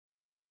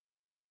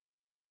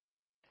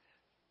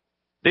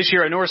This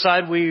year at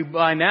Northside, we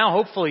by now,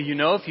 hopefully you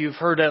know, if you've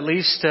heard at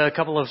least a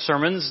couple of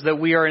sermons, that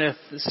we are in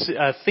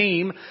a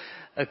theme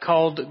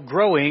called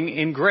Growing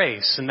in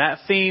Grace. And that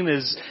theme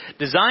is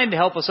designed to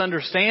help us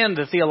understand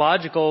the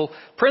theological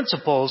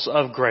principles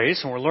of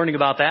grace, and we're learning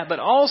about that, but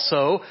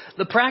also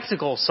the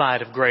practical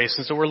side of grace.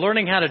 And so we're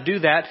learning how to do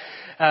that.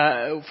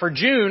 For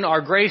June,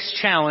 our Grace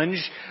Challenge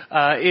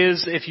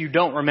is, if you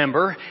don't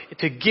remember,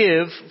 to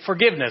give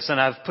forgiveness. And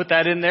I've put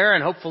that in there,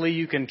 and hopefully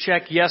you can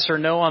check yes or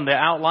no on the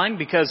outline,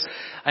 because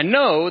I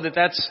know that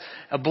that's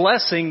a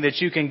blessing that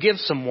you can give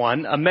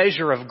someone, a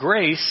measure of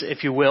grace,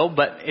 if you will,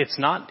 but it's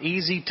not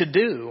easy to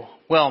do.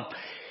 Well,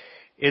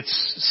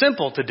 it's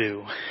simple to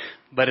do,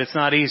 but it's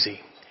not easy.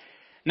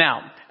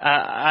 Now,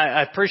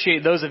 I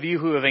appreciate those of you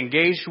who have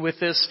engaged with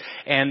this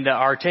and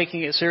are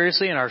taking it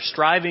seriously and are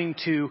striving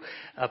to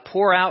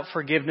pour out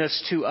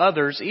forgiveness to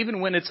others, even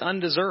when it's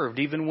undeserved,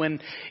 even when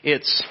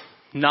it's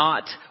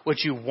not what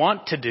you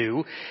want to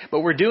do.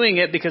 But we're doing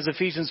it because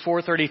Ephesians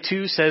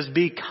 4:32 says,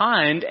 "Be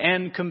kind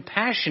and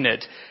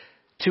compassionate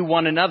to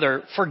one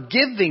another,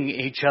 forgiving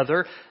each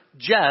other,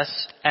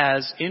 just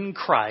as in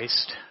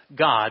Christ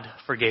God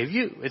forgave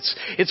you."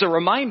 It's a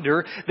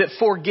reminder that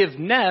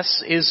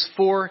forgiveness is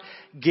forgiving.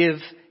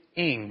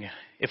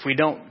 If we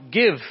don't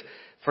give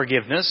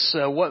forgiveness,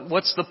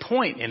 what's the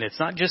point in it? It's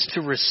not just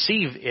to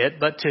receive it,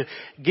 but to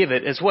give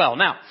it as well.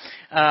 Now,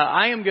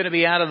 I am going to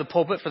be out of the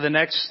pulpit for the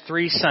next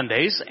 3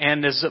 Sundays,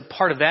 and as a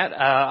part of that,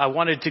 I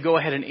wanted to go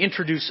ahead and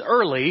introduce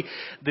early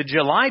the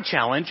July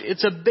Challenge.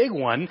 It's a big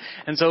one,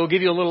 and so we'll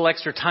give you a little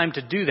extra time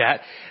to do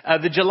that.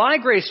 The July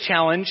Grace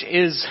Challenge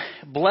is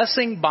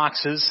blessing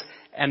boxes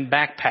and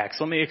backpacks.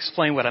 Let me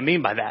explain what I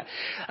mean by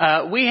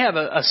that. We have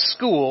a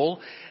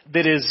school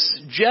that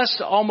is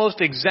just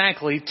almost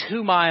exactly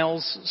 2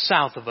 miles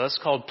south of us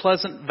called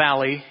Pleasant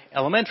Valley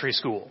Elementary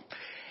School.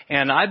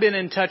 And I've been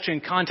in touch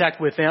and contact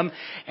with them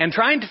and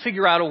trying to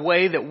figure out a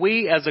way that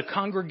we as a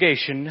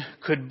congregation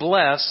could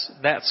bless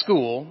that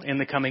school in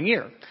the coming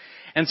year.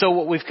 And so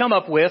what we've come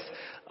up with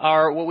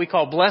are what we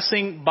call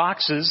blessing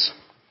boxes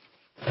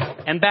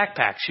and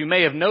backpacks. You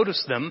may have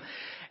noticed them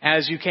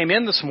as you came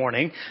in this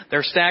morning.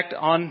 They're stacked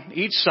on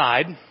each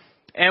side.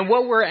 And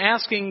what we're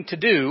asking to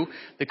do,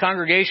 the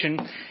congregation,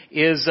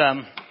 is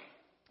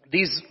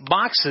these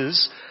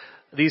boxes,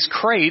 these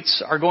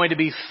crates are going to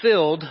be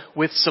filled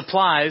with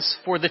supplies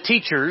for the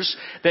teachers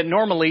that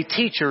normally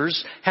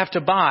teachers have to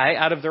buy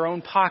out of their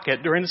own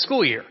pocket during the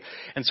school year.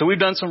 And so we've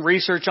done some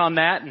research on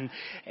that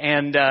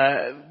and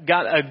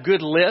got a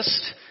good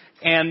list.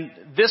 And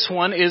this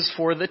one is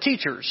for the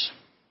teachers.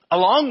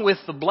 Along with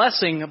the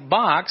blessing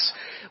box,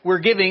 we're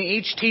giving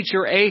each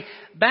teacher a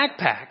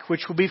backpack,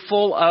 which will be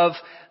full of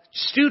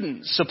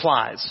student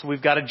supplies.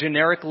 We've got a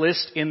generic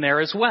list in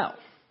there as well.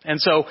 And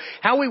so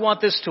how we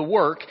want this to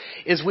work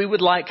is we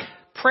would like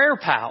prayer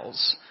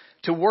pals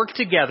to work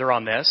together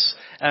on this.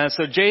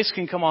 So Jace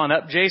can come on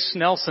up. Jace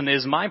Nelson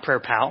is my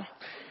prayer pal.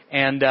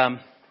 And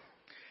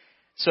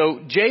so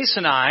Jace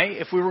and I,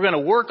 if we were going to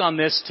work on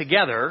this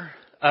together,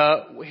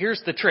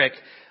 here's the trick.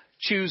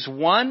 Choose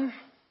one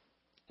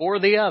or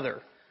the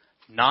other,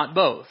 not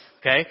both.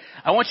 Okay?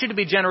 I want you to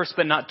be generous,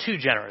 but not too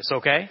generous.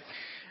 Okay?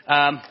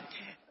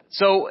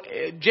 So,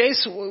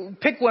 Jace,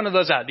 pick one of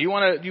those out. Do you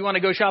want to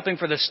go shopping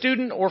for the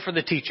student or for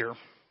the teacher?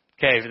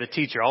 Okay, for the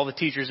teacher. All the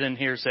teachers in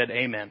here said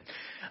amen.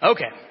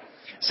 Okay.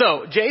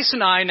 So, Jace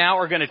and I now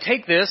are going to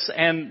take this,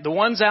 and the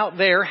ones out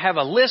there have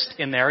a list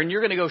in there, and you're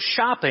going to go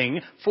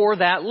shopping for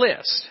that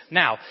list.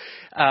 Now,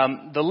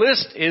 the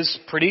list is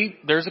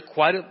there's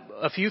quite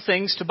a few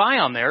things to buy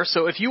on there.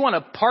 So if you want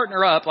to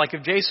partner up, like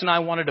if Jace and I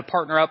wanted to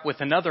partner up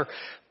with another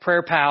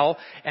prayer pal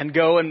and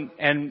go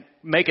and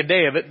make a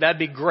day of it, that'd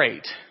be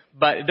great.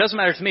 But it doesn't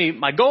matter to me.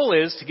 My goal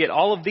is to get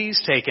all of these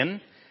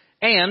taken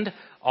and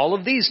all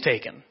of these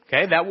taken.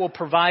 Okay, that will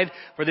provide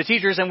for the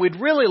teachers, and we'd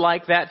really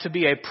like that to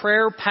be a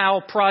prayer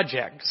pal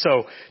project.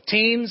 So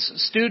teens,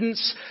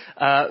 students,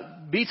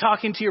 be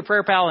talking to your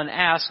prayer pal and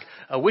ask,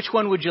 which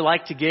one would you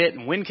like to get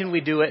and when can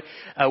we do it?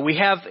 We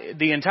have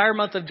the entire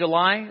month of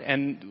July,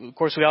 and of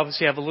course we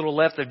obviously have a little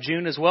left of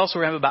June as well, so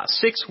we have about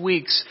 6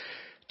 weeks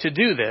to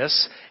do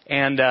this,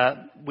 and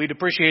we'd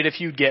appreciate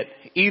if you'd get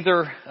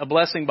either a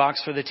blessing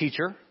box for the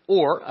teacher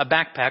or a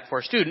backpack for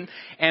a student,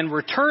 and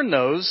return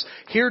those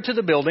here to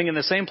the building in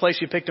the same place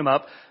you picked them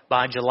up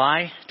by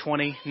July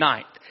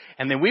 29th.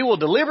 And then we will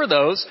deliver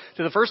those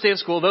to the first day of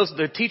school.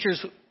 The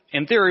teachers,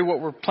 in theory, what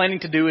we're planning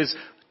to do is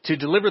to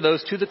deliver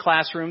those to the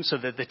classroom so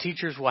that the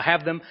teachers will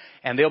have them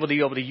and they'll be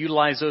able to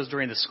utilize those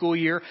during the school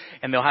year.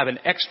 And they'll have an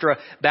extra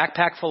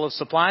backpack full of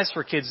supplies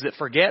for kids that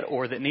forget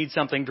or that need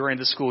something during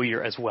the school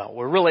year as well.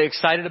 We're really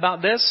excited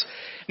about this.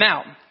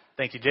 Now,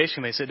 thank you, Jason.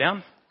 You may sit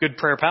down. Good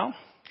prayer pal.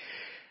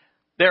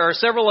 There are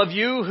several of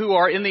you who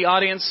are in the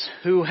audience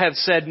who have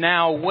said,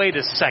 now, wait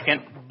a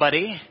second,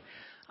 buddy.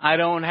 I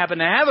don't happen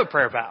to have a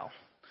prayer pal.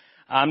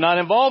 I'm not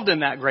involved in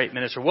that great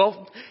ministry.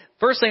 Well,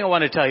 first thing I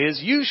want to tell you is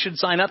you should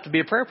sign up to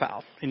be a prayer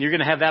pal. And you're going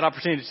to have that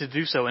opportunity to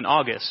do so in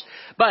August.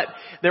 But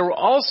there will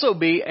also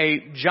be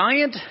a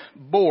giant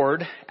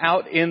board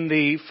out in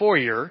the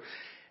foyer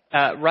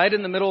right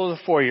in the middle of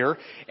the foyer,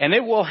 and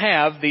it will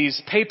have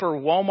these paper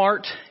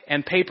Walmart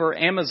and paper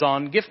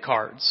Amazon gift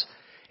cards.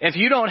 If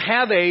you don't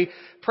have a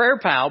prayer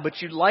pal,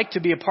 but you'd like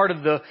to be a part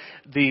of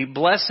the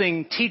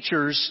Blessing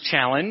Teachers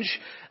Challenge,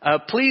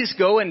 please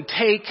go and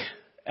take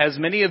as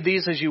many of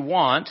these as you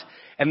want,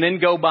 and then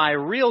go buy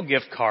real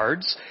gift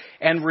cards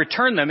and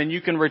return them. And you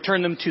can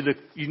return them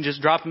you can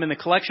just drop them in the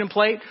collection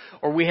plate,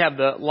 or we have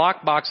the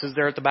lock boxes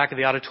there at the back of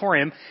the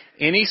auditorium.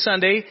 Any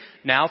Sunday,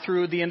 now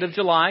through the end of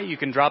July, you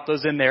can drop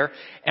those in there.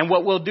 And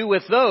what we'll do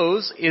with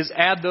those is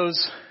add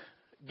those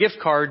gift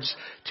cards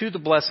to the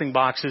blessing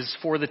boxes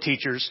for the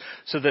teachers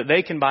so that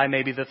they can buy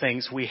maybe the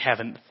things we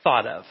haven't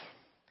thought of.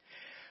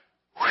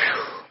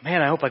 Whew,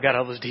 man, I hope I got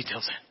all those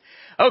details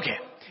in. Okay.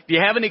 If you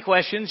have any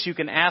questions, you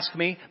can ask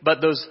me,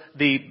 but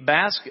the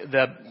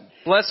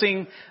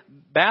blessing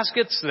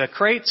baskets, the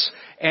crates,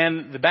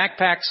 and the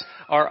backpacks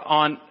are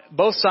on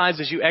both sides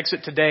as you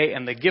exit today,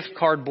 and the gift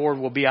card board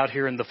will be out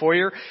here in the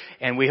foyer,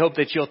 and we hope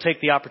that you'll take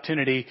the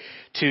opportunity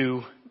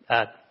to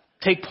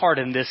take part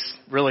in this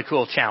really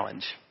cool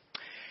challenge.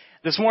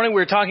 This morning we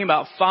were talking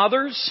about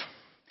fathers,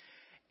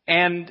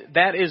 and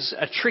that is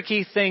a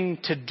tricky thing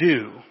to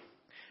do,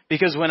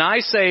 because when I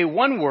say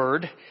one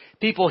word,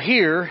 people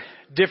hear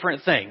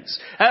different things.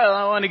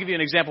 I want to give you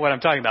an example of what I'm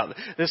talking about.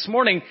 This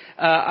morning,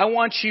 I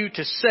want you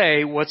to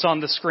say what's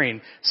on the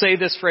screen. Say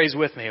this phrase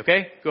with me,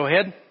 okay? Go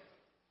ahead.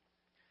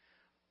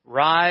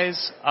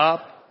 Rise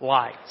up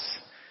lights.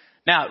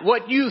 Now,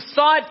 what you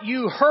thought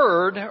you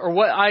heard, or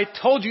what I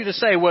told you to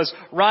say was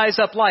rise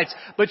up lights,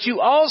 but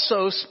you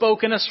also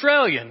spoke in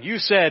Australian. You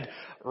said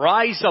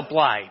rise up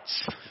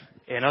lights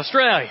in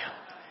Australia.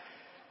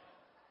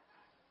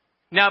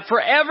 Now,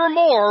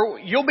 forevermore,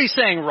 you'll be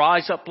saying,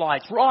 rise up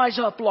lights, rise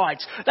up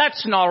lights.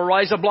 That's not a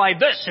rise up light.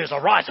 This is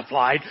a rise up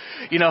light.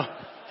 You know,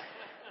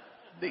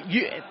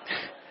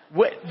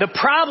 the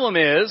problem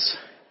is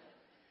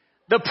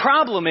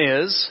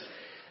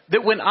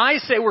that when I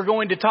say we're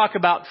going to talk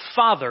about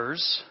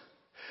fathers,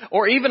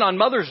 or even on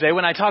Mother's Day,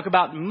 when I talk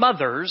about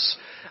mothers,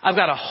 I've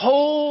got a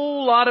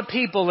whole lot of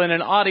people in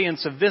an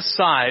audience of this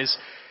size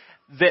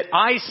that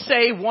I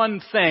say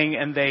one thing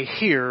and they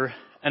hear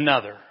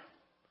another.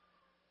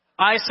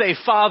 I say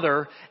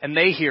father, and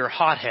they hear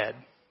hothead.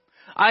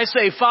 I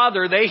say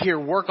father, they hear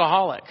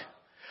workaholic.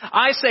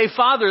 I say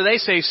father, they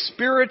say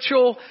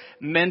spiritual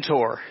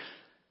mentor.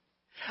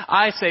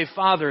 I say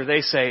father,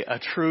 they say a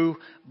true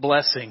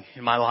blessing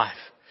in my life.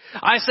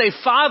 I say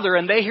father,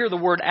 and they hear the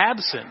word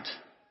absent.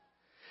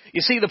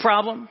 You see the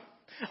problem?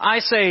 I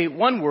say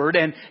one word,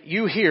 and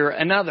you hear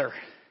another.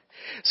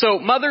 So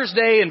Mother's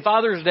Day and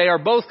Father's Day are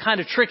both kind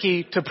of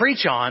tricky to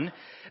preach on,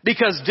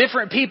 because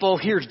different people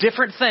hear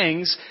different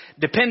things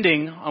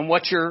depending on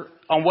what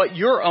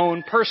your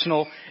own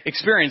personal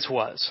experience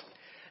was.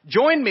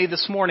 Join me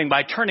this morning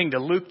by turning to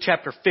Luke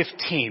chapter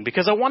 15,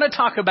 because I want to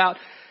talk about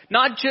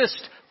not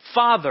just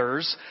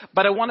fathers,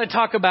 but I want to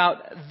talk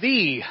about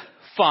the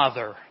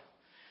Father.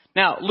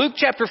 Now, Luke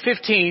chapter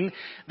 15,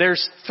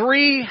 there's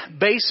 3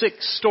 basic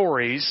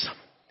stories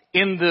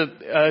in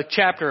the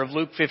chapter of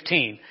Luke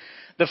 15.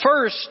 The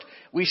first,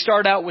 we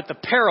start out with the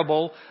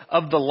parable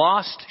of the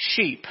lost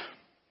sheep.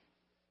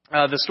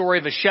 The story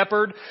of a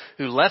shepherd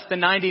who left the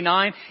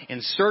 99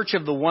 in search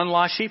of the one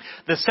lost sheep.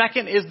 The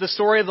second is the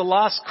story of the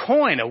lost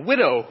coin, a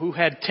widow who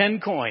had 10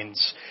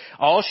 coins,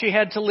 all she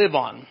had to live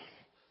on.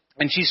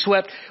 And she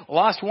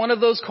lost one of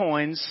those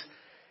coins,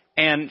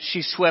 and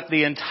she swept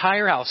the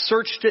entire house,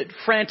 searched it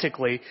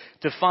frantically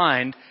to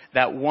find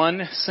that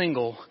one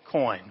single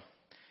coin.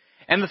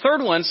 And the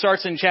third one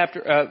starts in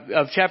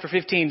chapter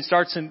 15,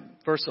 starts in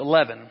verse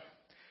 11.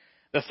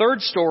 The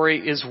third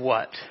story is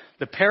what?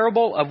 The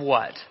parable of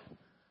what?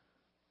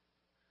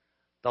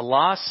 The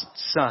lost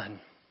son.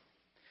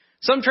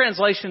 Some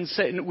translations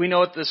say, we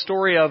know it the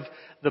story of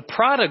the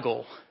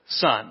prodigal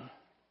son.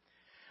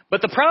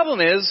 But the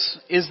problem is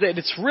that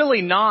it's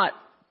really not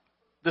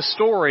the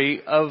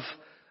story of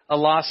a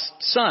lost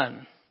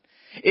son.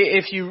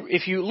 If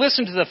you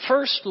listen to the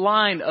first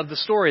line of the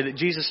story that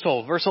Jesus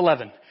told, verse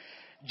 11,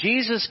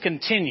 Jesus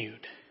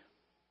continued,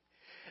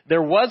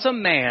 there was a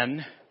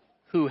man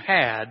who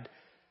had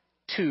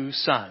 2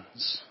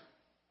 sons.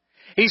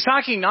 He's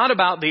talking not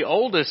about the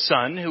oldest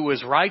son who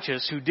was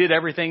righteous, who did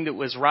everything that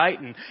was right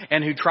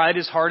and who tried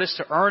his hardest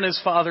to earn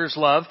his father's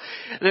love.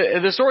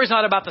 The story's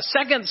not about the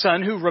second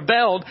son who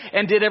rebelled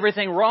and did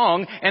everything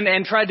wrong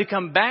and tried to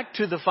come back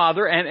to the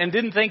father and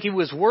didn't think he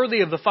was worthy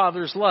of the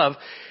father's love.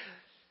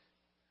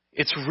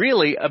 It's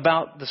really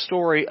about the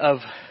story of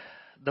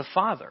the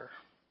father.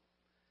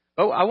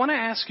 Oh, I want to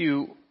ask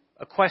you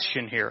a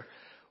question here.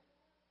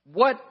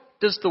 What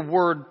does the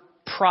word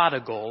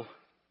prodigal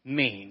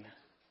mean?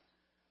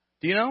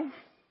 Do you know?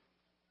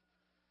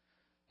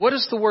 What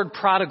does the word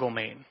prodigal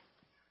mean?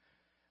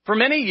 For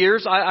many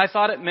years, I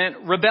thought it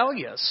meant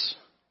rebellious.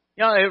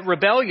 You know,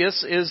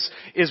 rebellious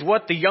is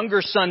what the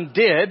younger son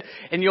did.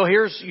 And you'll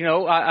hear,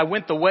 I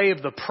went the way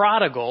of the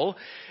prodigal.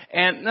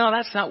 And no,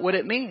 that's not what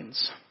it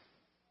means.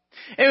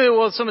 Anyway,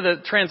 well, some of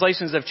the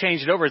translations have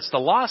changed it over. It's the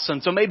lost son.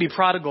 So maybe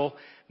prodigal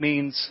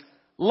means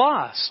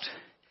lost.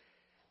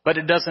 But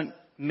it doesn't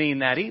mean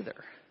that either.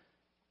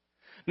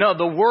 No,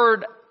 the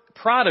word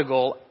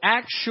prodigal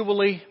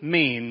actually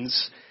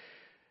means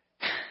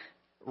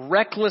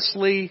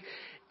recklessly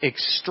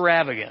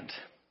extravagant,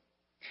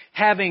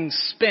 having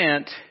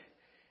spent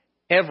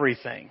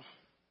everything.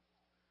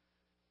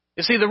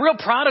 You see, the real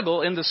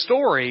prodigal in the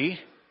story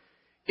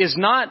is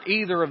not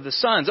either of the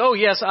sons. Oh,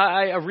 yes,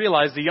 I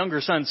realize the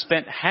younger son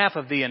spent half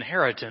of the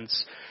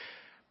inheritance.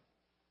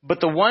 But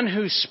the one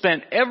who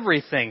spent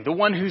everything, the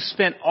one who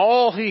spent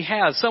all he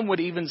has, some would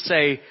even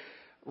say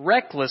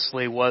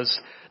recklessly, was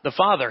the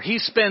father. He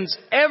spends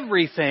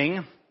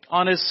everything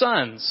on his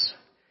sons.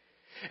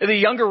 The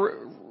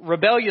younger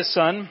rebellious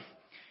son,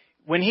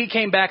 when he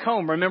came back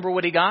home, remember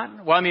what he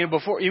got? Well, I mean,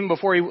 even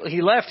before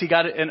he left, he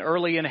got an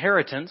early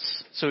inheritance.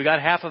 So he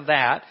got half of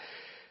that.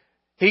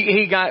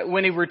 He got,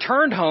 when he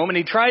returned home and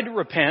he tried to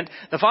repent,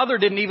 the father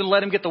didn't even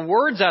let him get the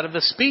words out of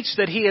the speech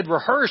that he had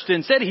rehearsed.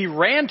 Instead, he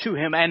ran to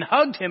him and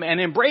hugged him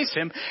and embraced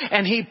him,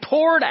 and he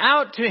poured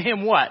out to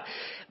him what?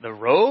 The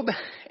robe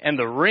and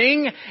the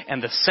ring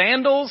and the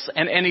sandals,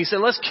 and he said,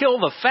 let's kill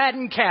the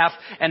fattened calf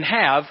and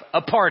have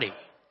a party.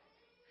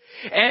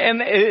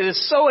 And it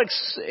is so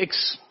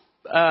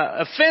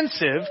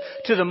offensive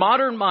to the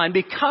modern mind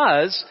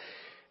because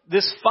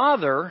this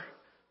father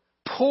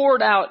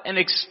poured out and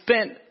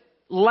spent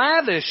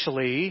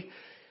lavishly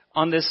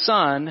on this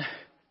son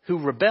who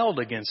rebelled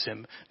against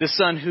him, the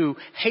son who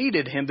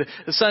hated him,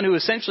 the son who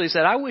essentially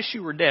said, I wish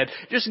you were dead.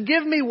 Just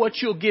give me what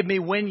you'll give me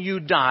when you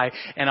die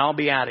and I'll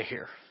be out of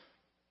here.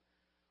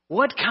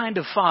 What kind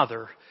of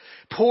father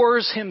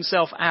pours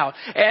himself out?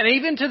 And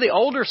even to the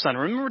older son,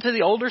 remember to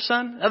the older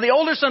son? Now, the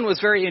older son was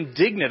very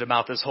indignant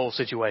about this whole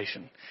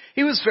situation.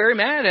 He was very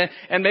mad,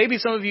 and maybe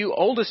some of you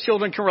oldest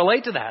children can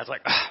relate to that. It's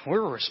like,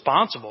 we're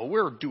responsible,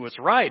 we're do what's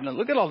right. And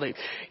look at all the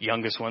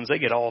youngest ones, they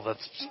get all the,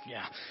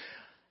 yeah.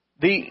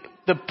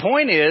 The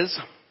point is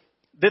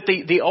that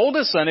the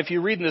oldest son, if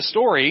you read in the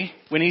story,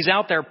 when he's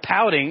out there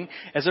pouting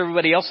as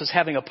everybody else is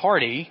having a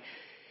party,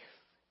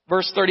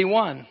 verse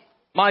 31,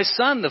 my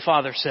son, the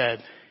father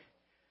said,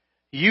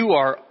 you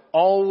are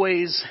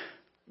always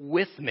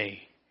with me,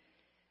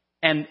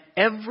 and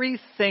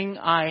everything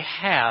I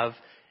have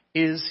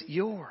is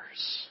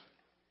yours.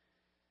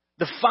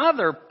 The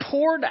father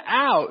poured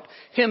out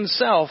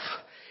himself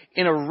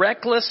in a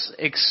reckless,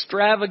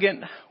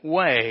 extravagant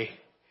way.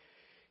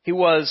 It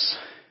wasn't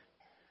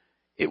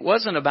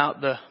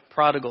about the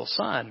prodigal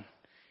son.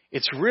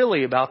 It's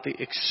really about the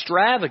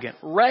extravagant,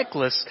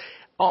 reckless,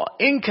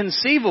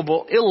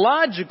 inconceivable,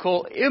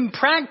 illogical,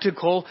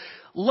 impractical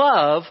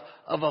love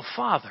of a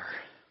father.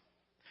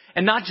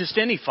 And not just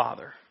any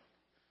father,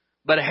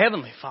 but a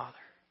heavenly father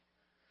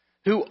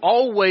who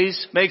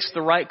always makes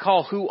the right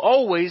call, who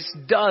always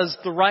does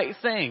the right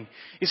thing.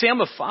 You see, I'm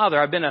a father.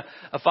 I've been a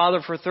father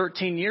for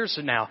 13 years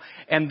now.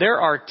 And there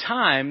are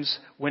times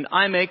when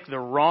I make the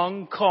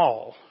wrong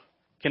call.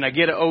 Can I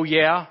get an oh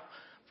yeah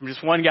from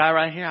just one guy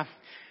right here?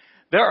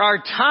 There are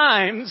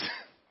times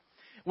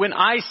when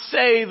I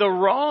say the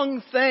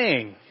wrong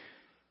thing.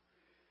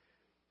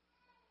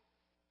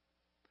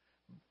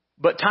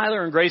 But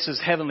Tyler and Grace's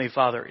Heavenly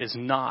Father is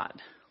not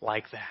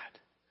like that.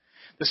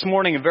 This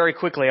morning, and very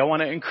quickly, I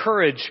want to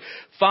encourage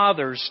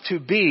fathers to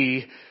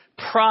be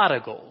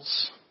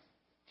prodigals,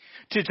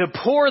 to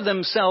pour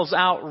themselves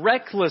out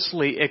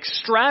recklessly,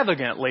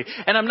 extravagantly.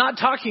 And I'm not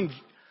talking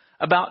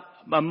about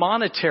a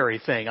monetary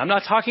thing. I'm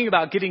not talking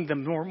about getting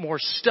them more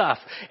stuff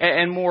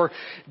and more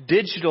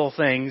digital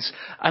things.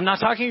 I'm not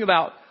talking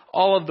about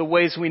all of the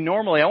ways we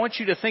normally. I want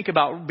you to think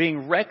about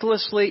being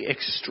recklessly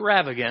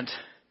extravagant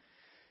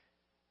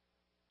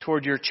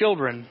toward your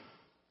children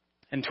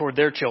and toward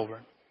their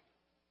children.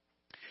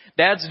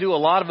 Dads do a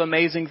lot of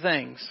amazing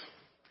things.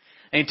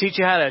 They teach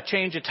you how to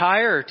change a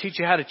tire, or teach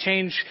you how to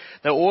change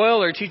the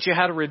oil, or teach you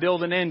how to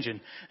rebuild an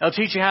engine. They'll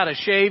teach you how to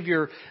shave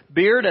your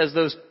beard as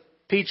those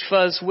peach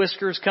fuzz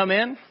whiskers come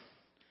in,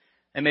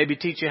 and maybe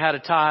teach you how to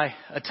tie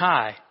a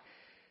tie.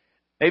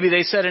 Maybe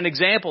they set an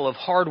example of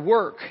hard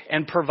work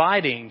and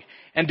providing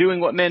and doing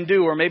what men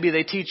do, or maybe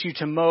they teach you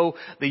to mow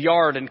the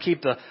yard and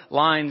keep the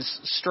lines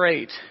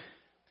straight.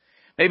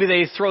 Maybe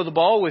they throw the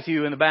ball with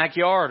you in the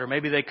backyard, or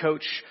maybe they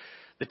coach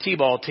the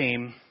t-ball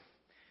team.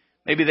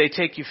 Maybe they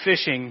take you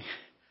fishing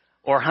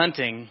or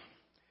hunting.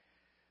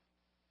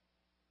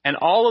 And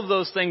all of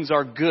those things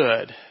are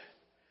good,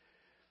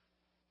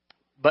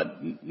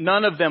 but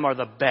none of them are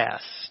the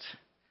best.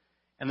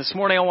 And this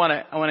morning I want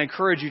to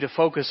encourage you to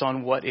focus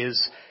on what is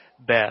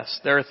best.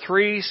 There are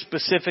 3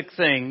 specific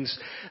things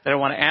that I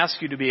want to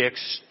ask you to be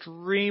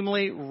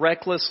extremely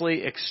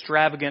recklessly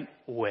extravagant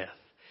with.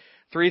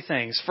 3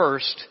 things.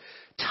 First,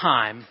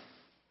 time.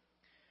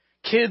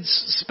 Kids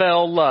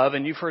spell love,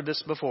 and you've heard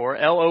this before,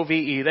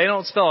 L-O-V-E. They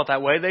don't spell it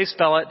that way. They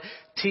spell it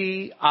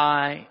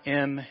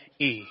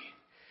T-I-M-E.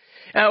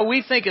 Now,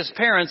 we think as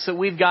parents that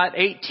we've got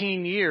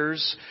 18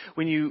 years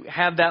when you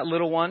have that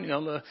little one. You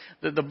know,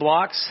 the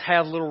blocks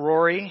have little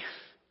Rory.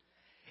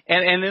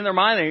 And in their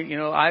mind, you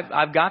know,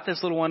 I've got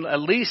this little one at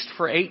least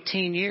for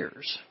 18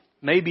 years.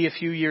 maybe a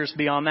few years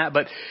beyond that,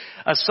 but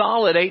a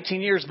solid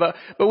 18 years. But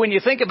when you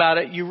think about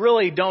it, you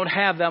really don't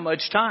have that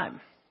much time.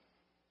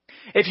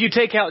 If you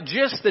take out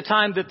just the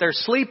time that they're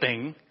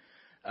sleeping,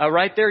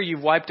 right there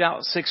you've wiped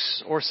out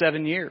 6 or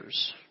 7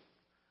 years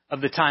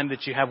of the time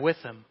that you have with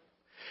them.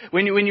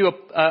 When you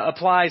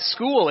apply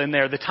school in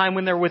there, the time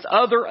when they're with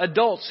other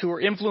adults who are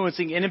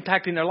influencing and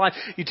impacting their life,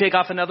 you take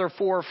off another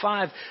 4 or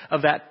 5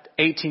 of that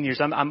 18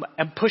 years. I'm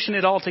pushing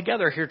it all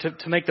together here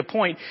to make the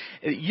point.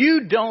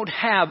 You don't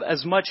have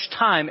as much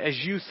time as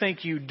you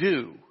think you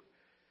do.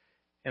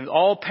 And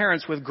all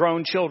parents with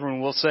grown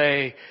children will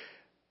say,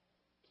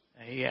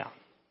 yeah,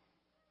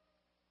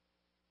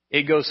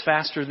 it goes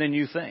faster than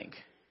you think.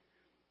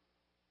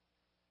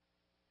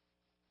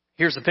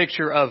 Here's a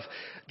picture of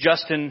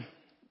Justin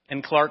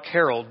and Clark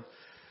Harold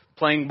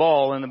playing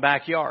ball in the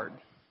backyard.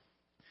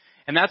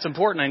 And that's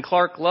important, and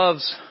Clark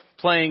loves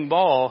playing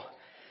ball.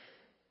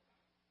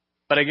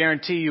 But I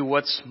guarantee you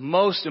what's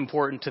most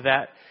important to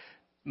that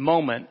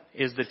moment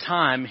is the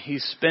time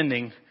he's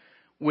spending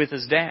with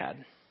his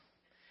dad.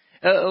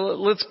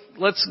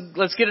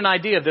 Let's get an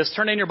idea of this.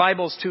 Turn in your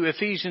Bibles to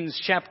Ephesians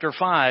chapter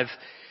 5.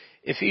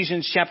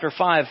 Ephesians chapter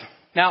 5.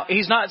 Now,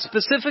 he's not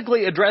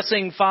specifically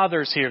addressing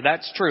fathers here.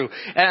 That's true.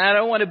 And I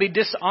don't want to be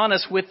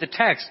dishonest with the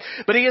text.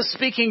 But he is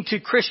speaking to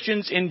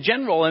Christians in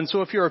general. And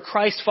so if you're a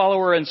Christ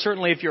follower, and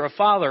certainly if you're a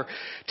father,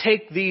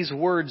 take these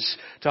words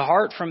to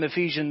heart from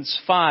Ephesians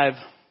 5,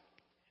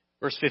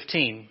 verse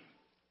 15.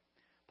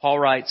 Paul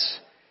writes,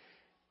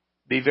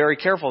 "Be very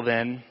careful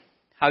then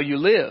how you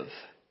live,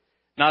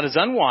 not as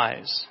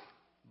unwise,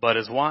 but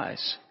as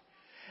wise,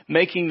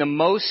 making the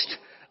most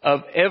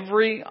of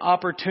every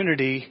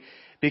opportunity,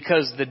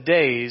 because the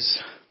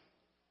days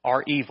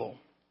are evil."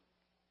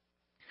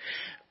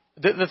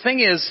 The thing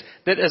is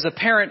that as a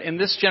parent in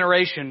this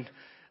generation,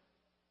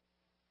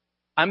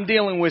 I'm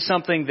dealing with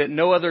something that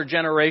no other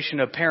generation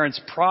of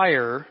parents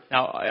prior,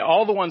 now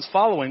all the ones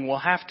following will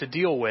have to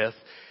deal with,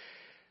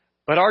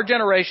 but our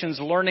generation's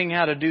learning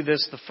how to do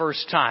this the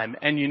first time.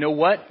 And you know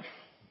what?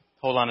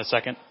 Hold on a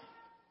second.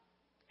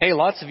 Hey,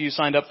 lots of you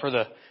signed up for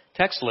the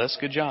text list.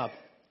 Good job.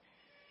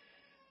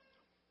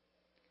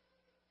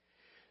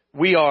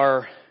 We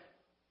are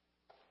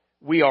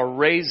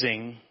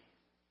raising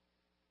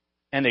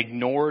an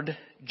ignored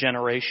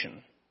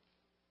generation.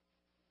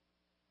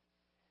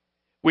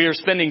 We are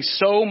spending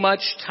so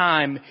much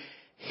time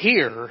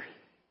here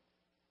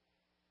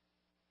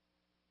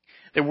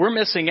that we're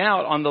missing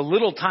out on the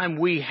little time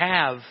we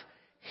have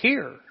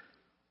here.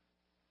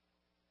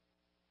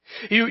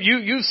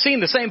 You've seen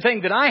the same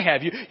thing that I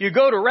have. You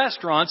go to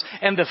restaurants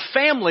and the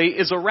family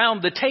is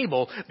around the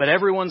table, but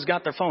everyone's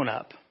got their phone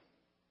up.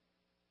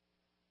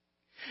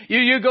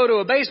 You go to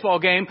a baseball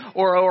game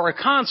or a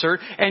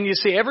concert and you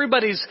see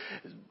everybody's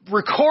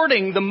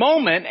recording the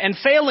moment and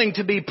failing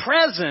to be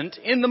present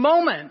in the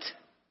moment.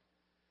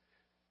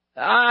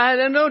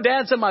 I know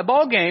Dad's at my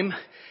ball game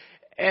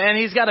and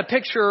he's got a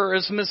picture or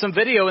some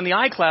video in the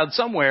iCloud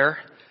somewhere,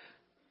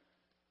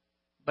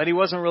 but he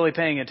wasn't really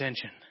paying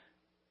attention.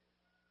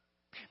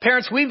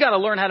 Parents, we've got to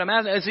learn how to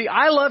manage. See,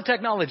 I love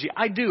technology.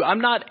 I do. I'm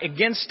not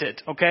against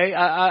it, okay?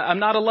 I'm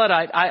not a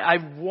Luddite. I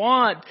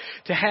want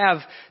to have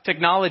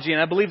technology,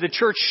 and I believe the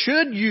church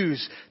should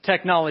use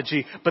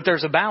technology, but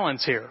there's a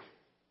balance here.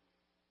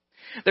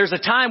 There's a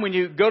time when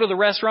you go to the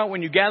restaurant,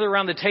 when you gather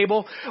around the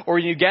table, or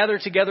you gather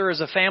together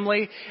as a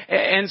family,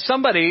 and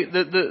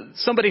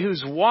somebody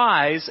who's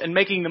wise and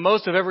making the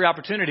most of every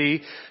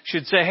opportunity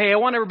should say, hey, I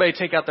want everybody to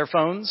take out their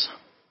phones.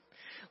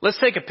 Let's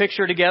take a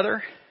picture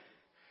together.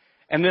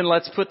 And then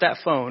let's put that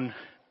phone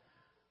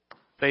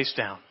face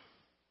down.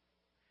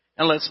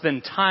 And let's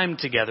spend time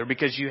together,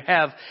 because you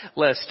have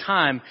less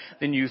time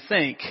than you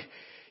think.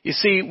 You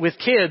see, with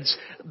kids,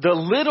 the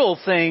little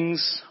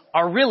things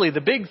are really the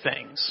big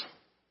things.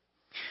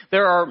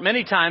 There are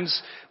many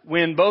times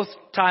when both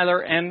Tyler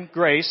and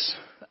Grace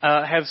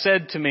have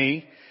said to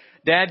me,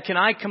 Dad, can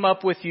I come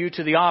up with you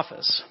to the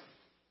office?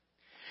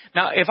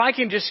 Now, if I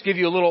can just give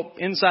you a little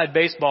inside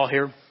baseball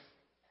here.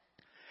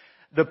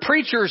 The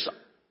preacher's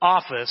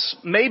office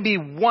may be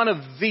one of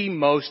the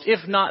most,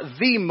 if not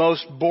the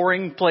most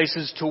boring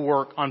places to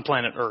work on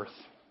planet Earth.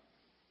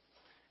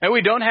 And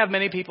we don't have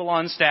many people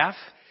on staff.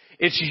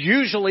 It's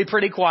usually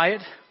pretty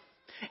quiet.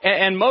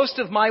 And most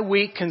of my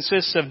week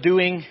consists of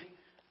doing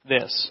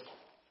this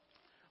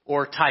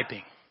or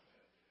typing.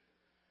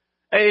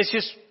 It's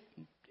just,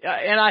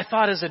 and I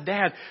thought as a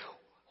dad,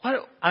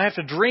 what, I have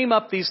to dream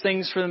up these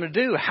things for them to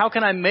do. How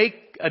can I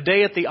make a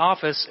day at the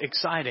office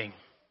exciting?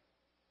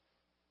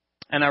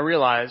 And I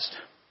realized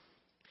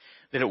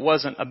that it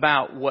wasn't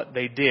about what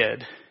they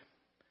did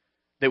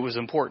that was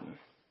important.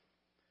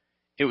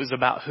 It was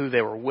about who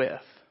they were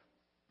with.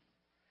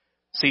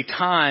 See,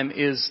 time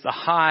is the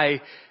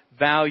high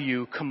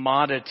value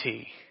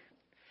commodity.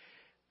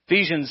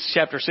 Ephesians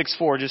chapter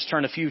 6:4, just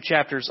turn a few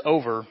chapters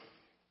over.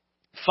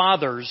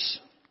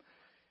 Fathers,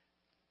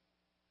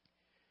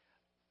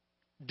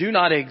 do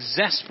not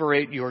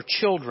exasperate your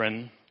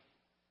children,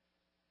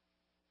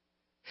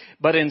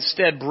 but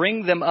instead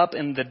bring them up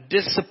in the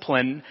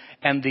discipline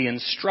and the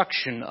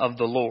instruction of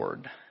the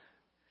Lord.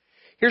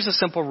 Here's a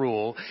simple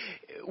rule.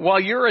 While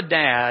you're a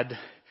dad,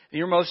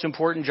 your most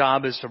important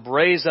job is to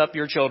raise up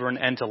your children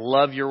and to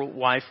love your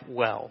wife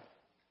well.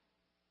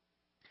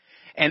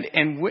 And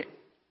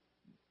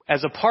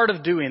as a part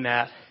of doing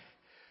that,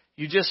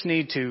 you just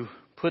need to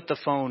put the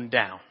phone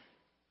down.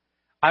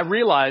 I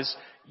realize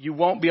you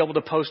won't be able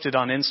to post it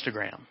on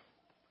Instagram.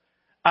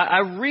 I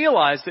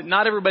realize that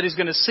not everybody's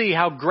going to see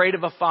how great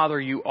of a father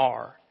you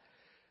are.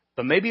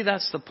 But maybe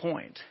that's the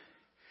point.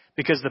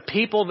 Because the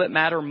people that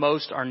matter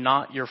most are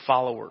not your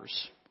followers,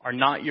 are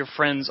not your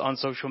friends on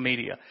social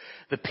media.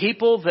 The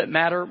people that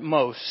matter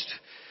most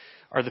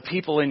are the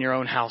people in your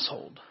own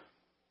household.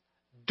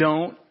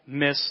 Don't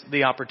miss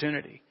the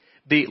opportunity.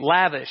 Be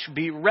lavish,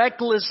 be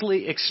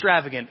recklessly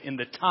extravagant in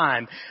the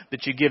time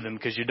that you give them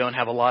because you don't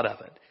have a lot of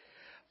it.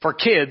 For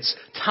kids,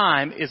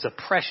 time is a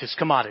precious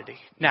commodity.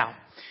 Now,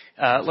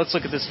 let's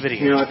look at this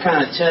video. You know, I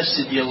kind of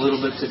tested you a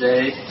little bit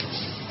today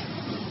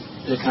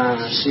to kind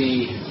of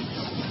see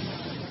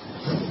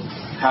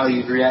how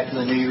you'd react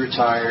when I knew you were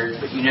tired,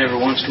 but you never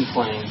once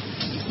complained.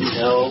 You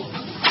helped,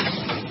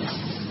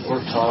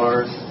 worked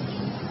hard.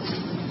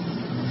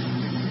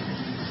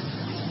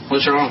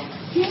 What's wrong?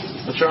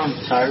 What's wrong?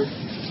 Tired?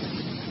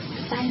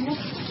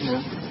 Yeah.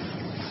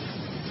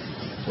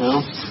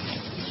 Well,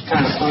 it's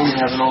kind of fun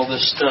having all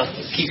this stuff.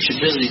 It keeps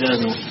you busy,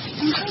 doesn't it?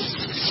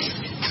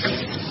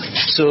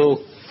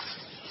 So,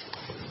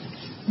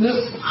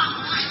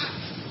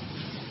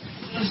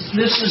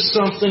 this is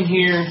something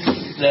here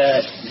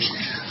that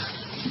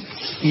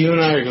you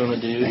and I are going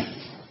to do,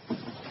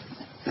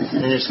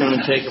 and it's going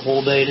to take a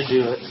whole day to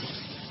do it.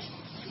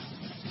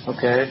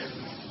 Okay.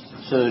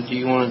 So, do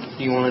you want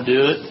to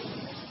do it?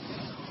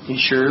 You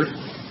sure?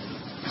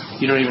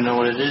 You don't even know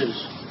what it is.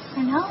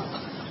 I know.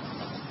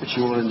 But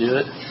you want to do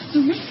it?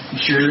 Mm-hmm. You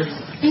sure?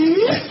 Mm-hmm.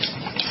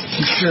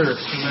 You sure?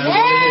 No matter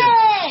what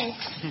it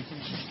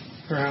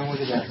is. Around,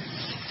 look at that.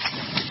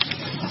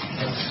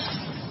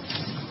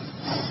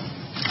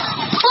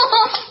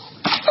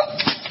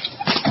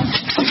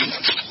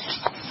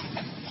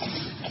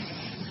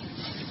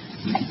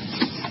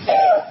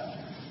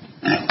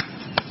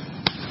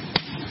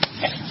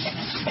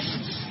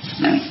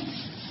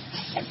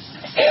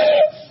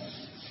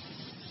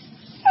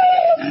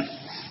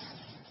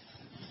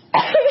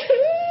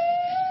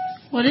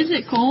 What is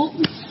it, Colt?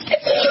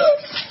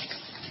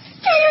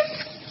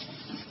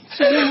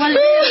 Show me what it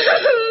is.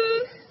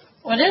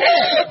 What is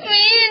it?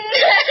 Me and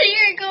Daddy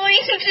are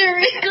going to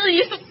Wrigley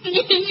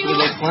Field. What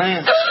are they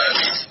playing?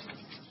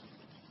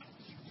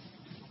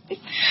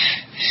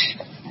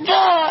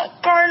 The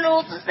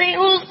Cardinals, the St.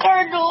 Louis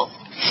Cardinals.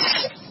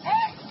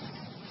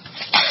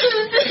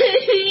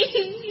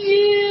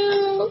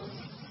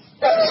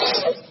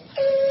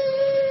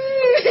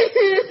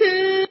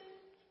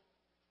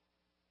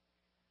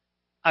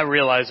 I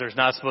realize there's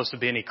not supposed to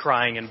be any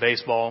crying in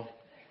baseball.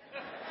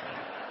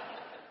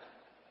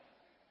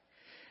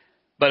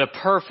 But a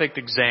perfect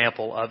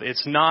example of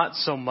it's not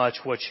so much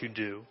what you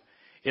do.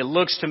 It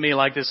looks to me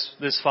like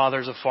this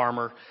father's a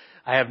farmer.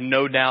 I have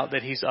no doubt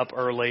that he's up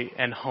early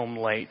and home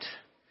late.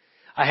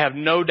 I have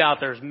no doubt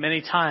there's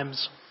many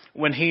times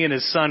when he and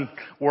his son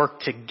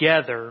work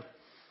together.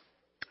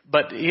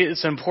 But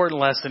it's an important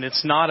lesson.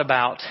 It's not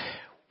about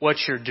what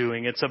you're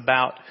doing. It's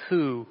about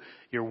who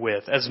you're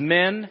with. As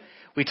men,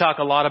 we talk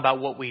a lot about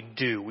what we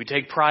do. We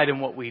take pride in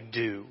what we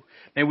do.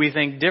 May we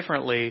think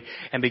differently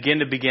and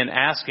begin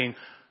asking,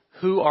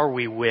 who are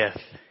we with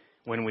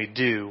when we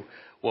do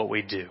what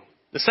we do?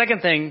 The second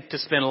thing to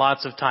spend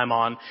lots of time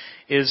on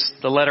is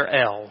the letter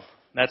L.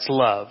 That's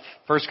love.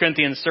 1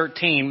 Corinthians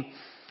 13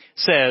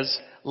 says,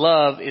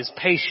 love is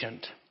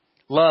patient.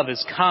 Love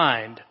is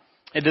kind.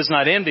 It does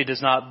not envy,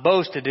 does not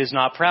boast, it is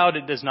not proud,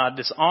 it does not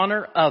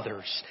dishonor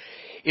others.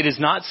 It is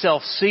not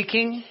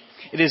self-seeking.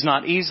 It is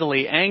not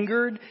easily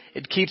angered.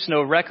 It keeps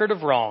no record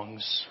of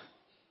wrongs.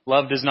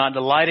 Love does not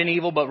delight in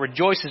evil, but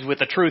rejoices with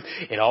the truth.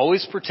 It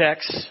always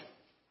protects,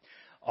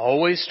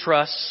 always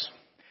trusts,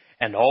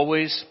 and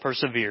always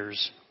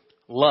perseveres.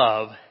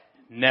 Love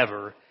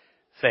never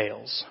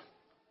fails.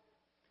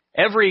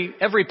 Every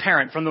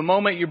parent, from the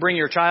moment you bring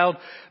your child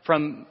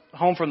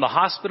home from the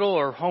hospital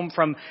or home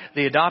from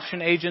the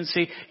adoption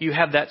agency, you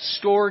have that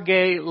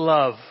storge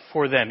love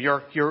for them,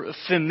 your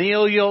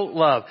familial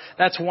love.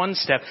 That's one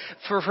step.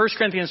 For 1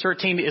 Corinthians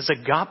 13 is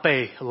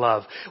agape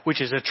love,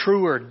 which is a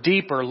truer,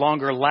 deeper,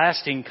 longer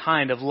lasting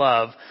kind of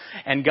love.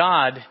 And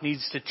God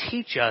needs to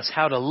teach us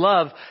how to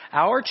love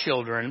our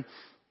children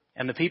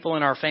and the people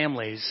in our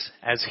families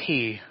as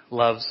He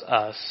loves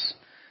us.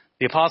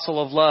 The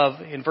apostle of love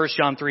in 1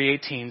 John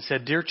 3:18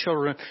 said, Dear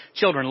children,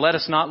 let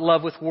us not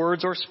love with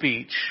words or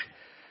speech,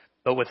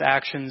 but with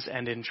actions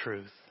and in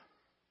truth.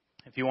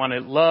 If you want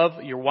to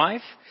love your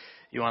wife,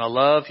 you want to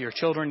love your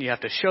children, you have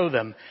to show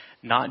them,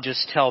 not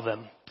just tell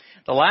them.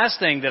 The last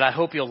thing that I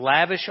hope you'll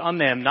lavish on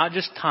them, not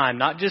just time,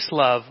 not just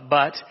love,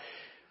 but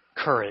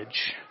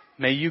courage.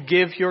 May you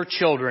give your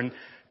children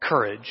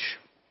courage.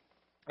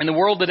 In the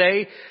world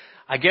today,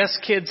 I guess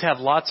kids have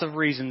lots of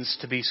reasons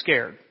to be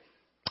scared.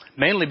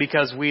 Mainly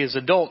because we as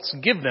adults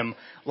give them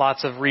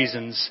lots of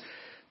reasons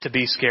to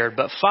be scared.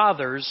 But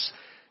fathers,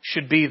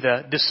 should be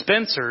the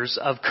dispensers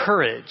of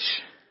courage.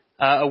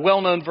 A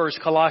well-known verse,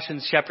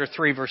 Colossians chapter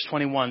 3, verse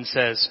 21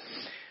 says,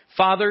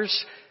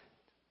 "Fathers,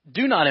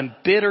 do not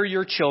embitter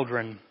your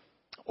children,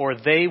 or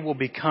they will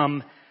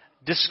become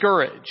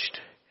discouraged."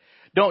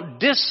 Don't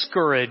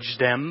discourage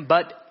them,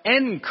 but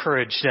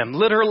encourage them.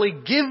 Literally,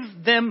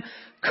 give them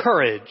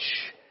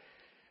courage.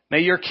 May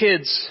your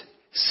kids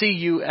see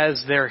you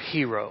as their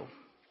hero.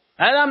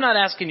 And I'm not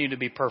asking you to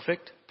be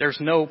perfect. There's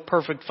no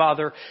perfect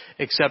father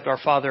except our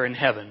Father in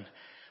heaven.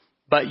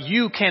 But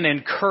you can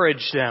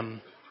encourage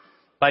them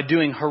by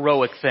doing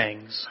heroic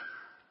things.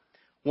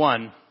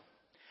 1,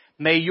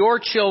 may your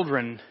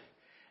children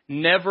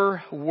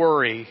never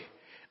worry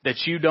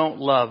that you don't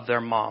love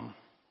their mom.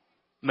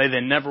 May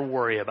they never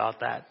worry about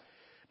that.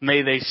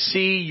 May they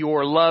see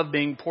your love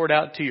being poured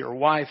out to your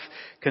wife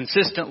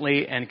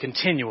consistently and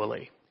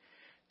continually.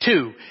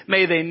 2,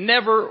 may they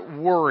never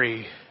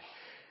worry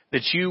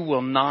that you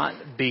will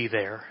not be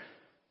there.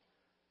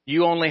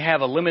 You only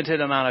have a limited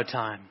amount of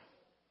time.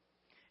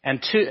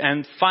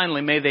 And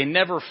finally, may they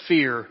never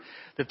fear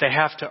that they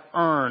have to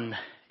earn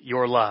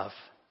your love.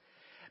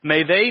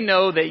 May they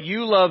know that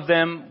you love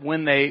them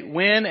when they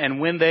win and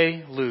when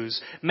they lose.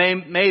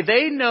 May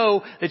they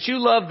know that you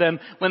love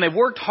them when they've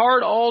worked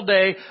hard all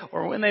day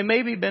or when they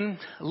maybe been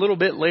a little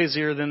bit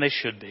lazier than they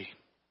should be.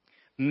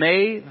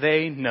 May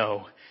they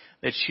know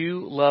that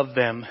you love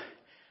them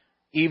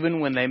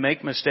even when they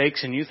make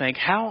mistakes and you think,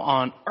 how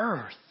on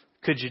earth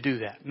could you do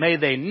that? May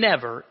they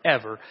never,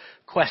 ever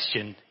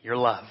question your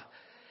love.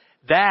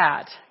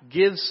 That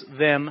gives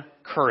them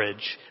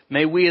courage.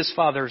 May we as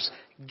fathers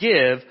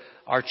give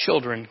our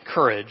children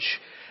courage.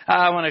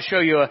 I want to show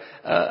you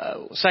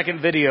a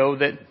second video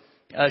that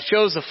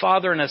shows a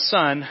father and a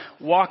son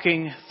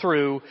walking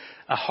through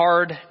a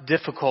hard,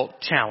 difficult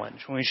challenge.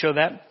 When we show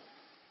that,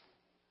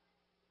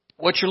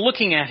 what you're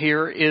looking at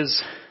here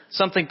is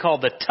something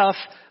called the Tough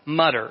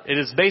Mudder. It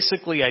is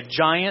basically a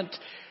giant,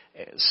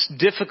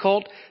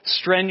 difficult,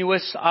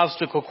 strenuous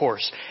obstacle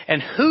course.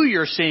 And who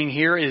you're seeing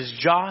here is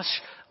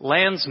Josh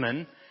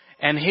Landsman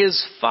and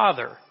his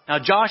father. Now,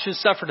 Josh has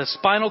suffered a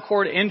spinal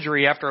cord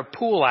injury after a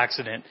pool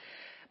accident,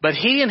 but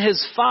he and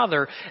his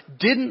father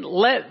didn't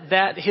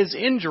let his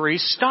injury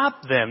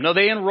stop them. No,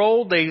 they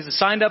enrolled, they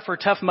signed up for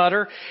Tough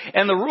Mudder,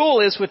 and the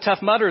rule is with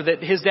Tough Mudder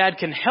that his dad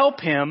can help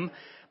him,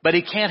 but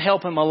he can't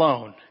help him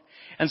alone.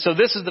 And so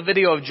this is the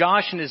video of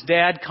Josh and his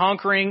dad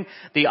conquering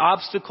the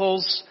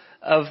obstacles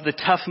of the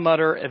Tough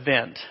Mudder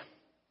event.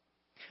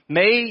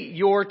 May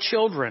your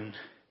children,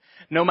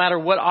 no matter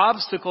what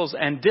obstacles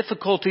and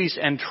difficulties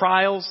and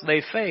trials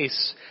they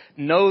face,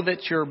 know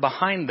that you're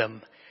behind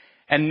them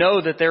and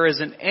know that there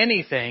isn't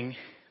anything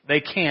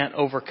they can't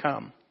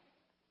overcome.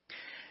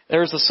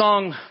 There's a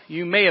song,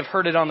 you may have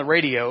heard it on the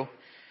radio.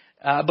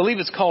 I believe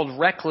it's called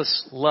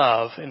Reckless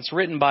Love, and it's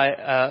written by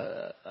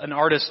an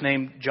artist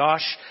named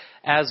Josh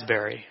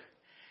Asbury.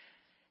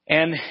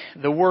 And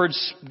the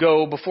words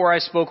go, before I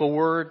spoke a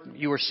word,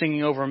 you were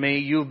singing over me.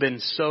 You've been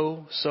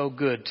so, so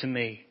good to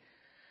me.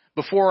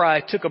 Before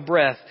I took a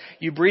breath,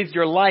 you breathed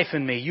your life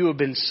in me. You have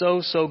been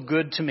so, so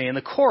good to me. And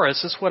the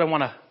chorus is what I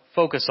want to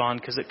focus on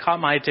because it caught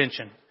my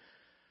attention.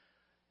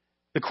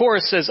 The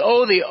chorus says,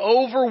 oh, the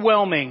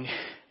overwhelming,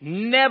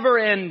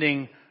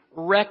 never-ending,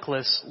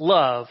 reckless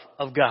love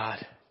of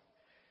God.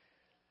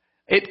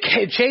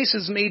 It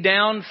chases me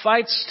down,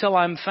 fights till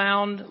I'm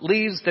found,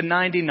 leaves the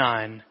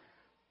 99.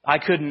 I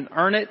couldn't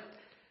earn it,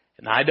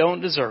 and I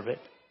don't deserve it.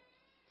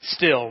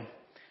 Still,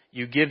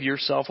 you give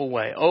yourself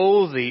away.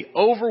 Oh, the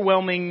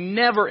overwhelming,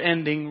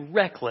 never-ending,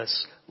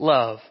 reckless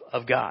love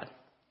of God.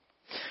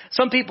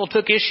 Some people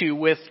took issue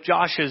with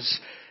Josh's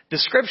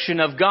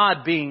description of God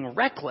being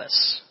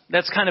reckless.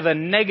 That's kind of a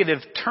negative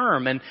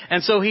term. And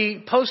so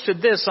he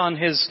posted this on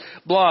his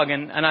blog,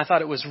 and I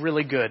thought it was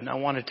really good. And I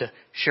wanted to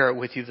share it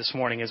with you this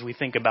morning as we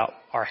think about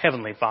our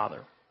Heavenly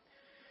Father.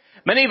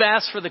 Many have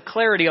asked for the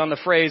clarity on the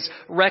phrase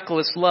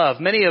reckless love.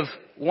 Many have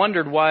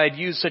wondered why I'd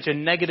use such a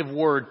negative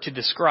word to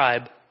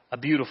describe a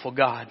beautiful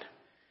God.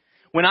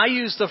 When I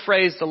use the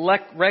phrase the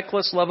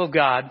reckless love of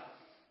God,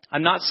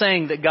 I'm not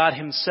saying that God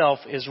himself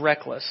is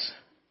reckless.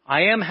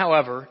 I am,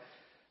 however,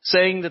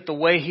 saying that the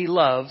way he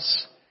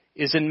loves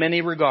is in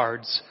many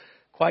regards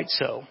quite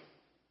so.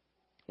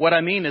 What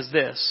I mean is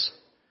this.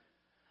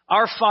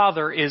 Our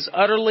Father is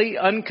utterly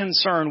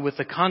unconcerned with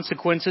the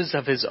consequences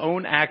of his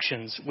own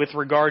actions with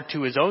regard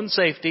to his own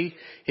safety,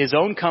 his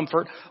own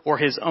comfort, or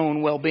his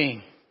own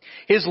well-being.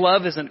 His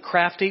love isn't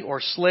crafty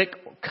or slick,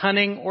 or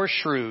cunning or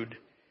shrewd.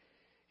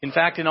 In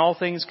fact, in all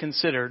things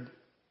considered,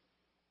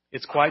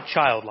 it's quite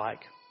childlike.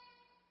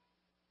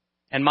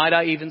 And might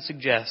I even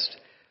suggest,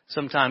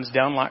 sometimes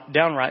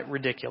downright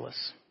ridiculous.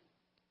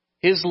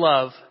 His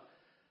love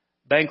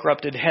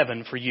bankrupted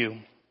heaven for you.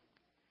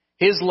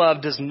 His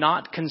love does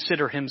not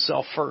consider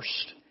himself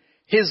first.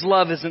 His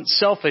love isn't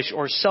selfish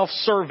or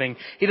self-serving.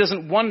 He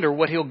doesn't wonder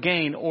what he'll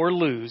gain or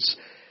lose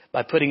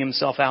by putting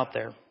himself out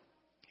there.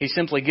 He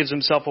simply gives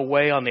himself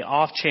away on the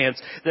off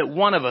chance that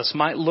one of us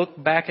might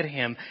look back at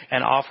him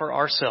and offer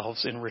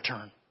ourselves in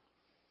return.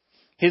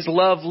 His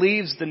love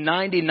leaves the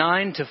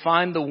 99 to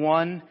find the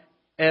one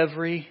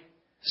every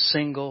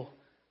single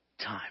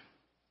time.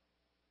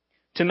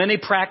 To many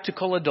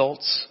practical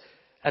adults,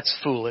 that's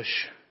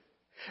foolish.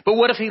 But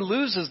what if he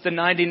loses the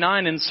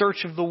 99 in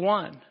search of the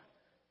one?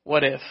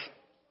 What if?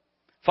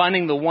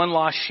 Finding the one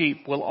lost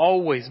sheep will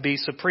always be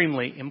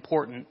supremely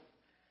important.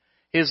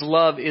 His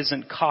love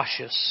isn't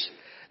cautious.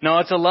 No,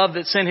 it's a love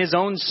that sent his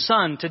own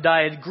son to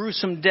die a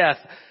gruesome death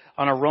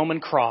on a Roman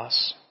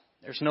cross.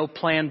 There's no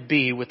plan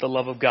B with the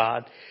love of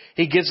God.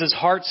 He gives his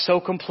heart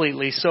so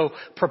completely, so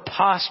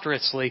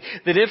preposterously,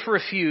 that if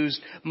refused,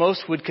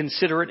 most would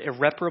consider it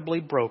irreparably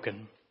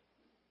broken.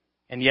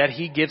 And yet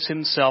he gives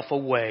himself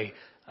away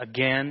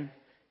again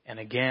and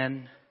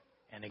again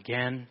and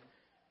again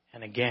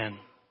and again.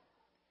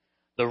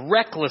 The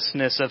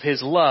recklessness of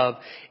his love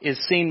is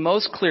seen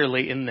most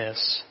clearly in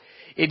this.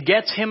 It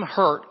gets him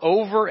hurt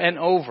over and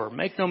over.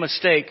 Make no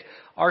mistake,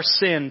 our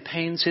sin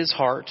pains his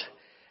heart.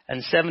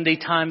 And 70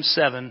 times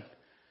 7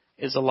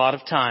 is a lot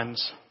of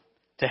times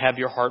to have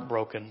your heart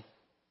broken.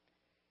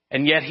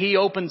 And yet he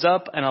opens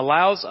up and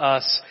allows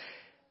us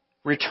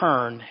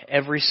return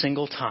every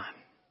single time.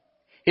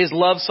 His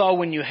love saw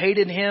when you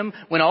hated him,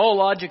 when all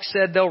logic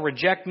said they'll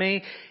reject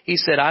me. He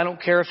said, I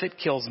don't care if it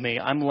kills me.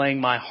 I'm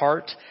laying my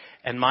heart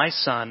and my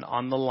son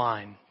on the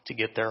line to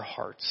get their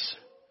hearts.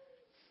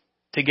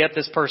 To get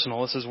this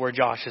personal, this is where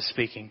Josh is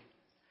speaking.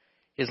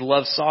 His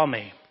love saw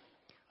me,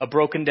 a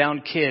broken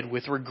down kid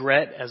with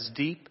regret as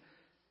deep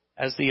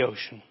as the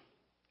ocean.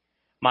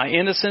 My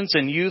innocence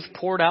and youth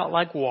poured out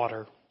like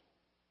water,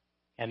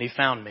 and he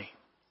found me.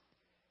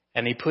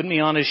 And he put me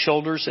on his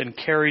shoulders and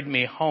carried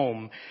me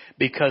home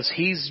because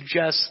he's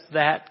just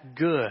that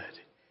good.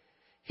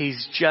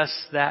 He's just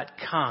that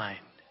kind.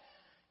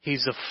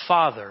 He's a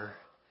father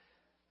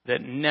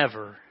that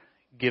never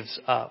gives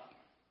up.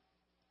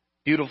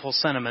 Beautiful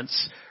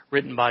sentiments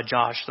written by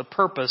Josh. The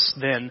purpose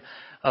then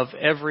of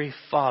every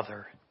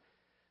father,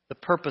 the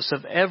purpose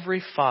of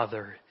every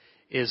father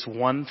is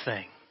one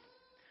thing.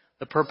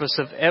 The purpose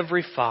of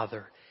every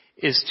father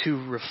is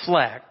to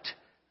reflect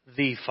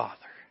the Father.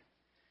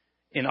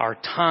 In our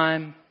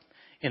time,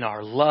 in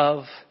our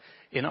love,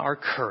 in our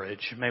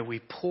courage, may we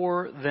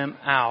pour them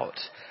out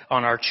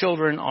on our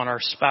children, on our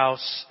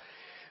spouse.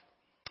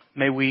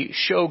 May we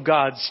show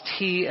God's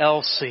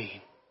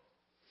TLC.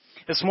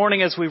 This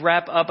morning as we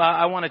wrap up,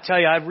 I want to tell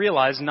you, I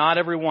realize not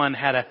everyone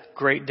had a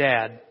great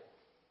dad.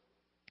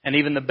 And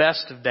even the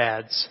best of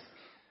dads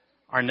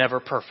are never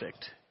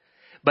perfect.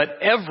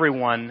 But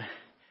everyone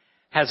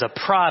has a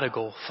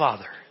prodigal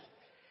father.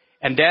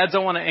 And dads, I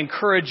want to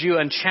encourage you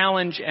and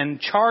challenge and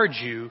charge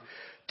you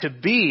to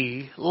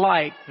be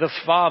like the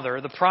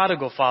father, the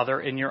prodigal father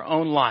in your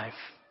own life.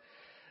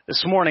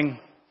 This morning,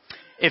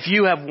 if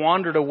you have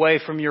wandered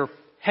away from your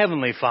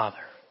heavenly Father,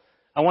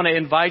 I want to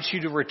invite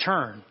you to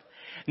return,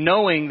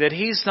 knowing that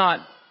he's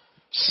not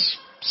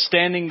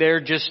standing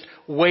there just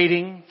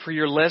waiting for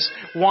your list,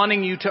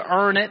 wanting you to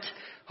earn it,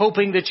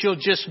 hoping that you'll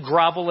just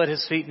grovel at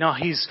his feet. No,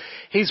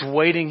 he's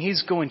waiting.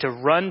 He's going to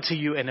run to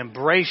you and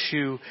embrace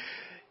you.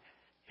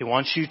 He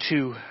wants you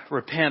to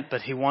repent,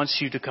 but he wants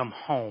you to come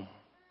home.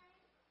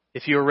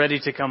 If you're ready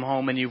to come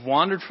home and you've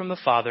wandered from the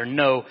Father,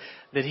 know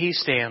that he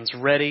stands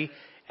ready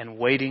and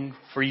waiting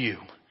for you.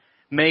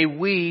 May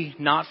we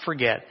not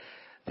forget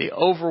the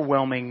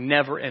overwhelming,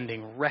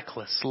 never-ending,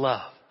 reckless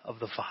love of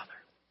the Father.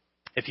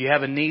 If you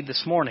have a need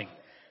this morning,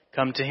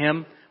 come to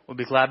him. We'll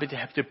be glad to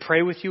have to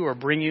pray with you or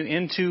bring you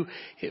into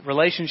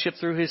relationship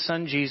through his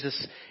son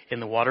Jesus in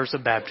the waters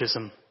of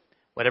baptism.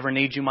 Whatever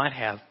needs you might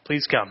have,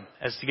 please come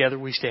as together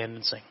we stand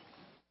and sing.